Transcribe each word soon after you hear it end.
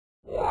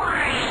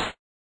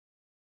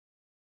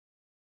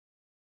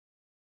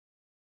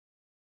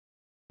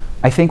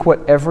I think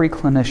what every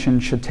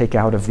clinician should take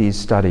out of these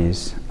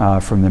studies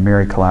from the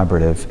MIRI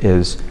Collaborative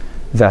is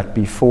that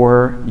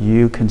before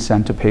you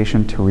consent a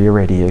patient to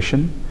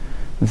reirradiation,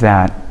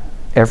 that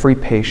every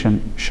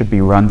patient should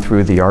be run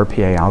through the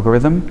RPA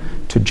algorithm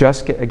to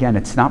just get, again,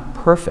 it's not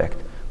perfect,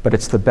 but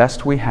it's the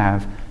best we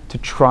have to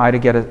try to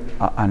get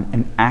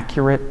an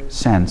accurate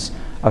sense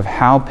of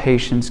how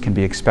patients can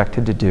be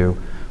expected to do,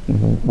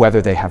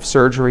 whether they have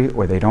surgery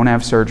or they don't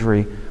have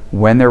surgery,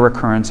 when their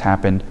recurrence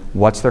happened,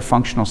 what's their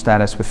functional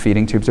status with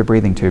feeding tubes or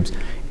breathing tubes,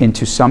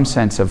 into some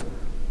sense of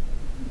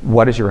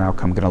what is your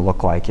outcome going to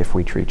look like if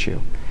we treat you.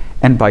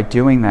 And by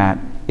doing that,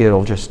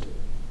 it'll just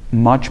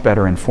much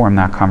better inform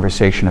that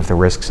conversation of the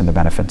risks and the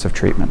benefits of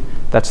treatment.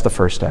 That's the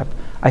first step.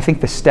 I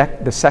think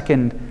the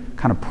second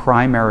kind of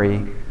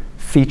primary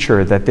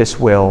feature that this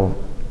will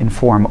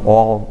inform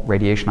all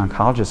radiation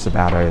oncologists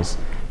about is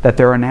that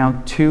there are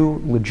now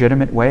two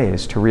legitimate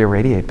ways to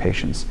reirradiate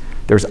patients.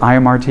 There's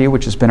IMRT,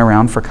 which has been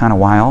around for kind of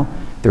a while.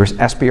 There's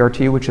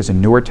SBRT, which is a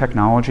newer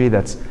technology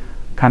that's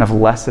kind of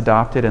less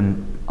adopted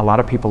and a lot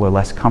of people are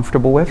less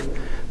comfortable with.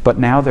 But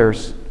now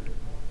there's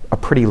a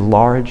pretty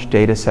large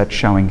data set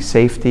showing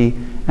safety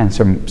and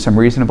some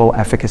reasonable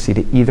efficacy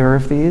to either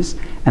of these,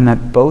 and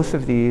that both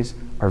of these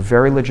are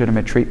very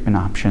legitimate treatment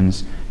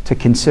options to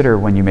consider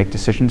when you make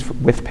decisions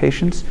with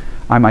patients.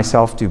 I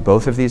myself do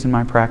both of these in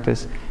my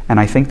practice, and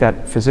I think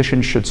that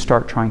physicians should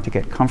start trying to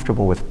get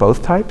comfortable with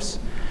both types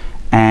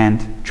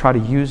and try to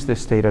use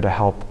this data to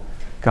help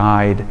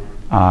guide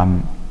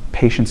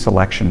patient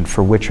selection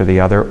for which or the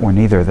other or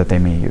neither that they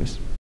may use.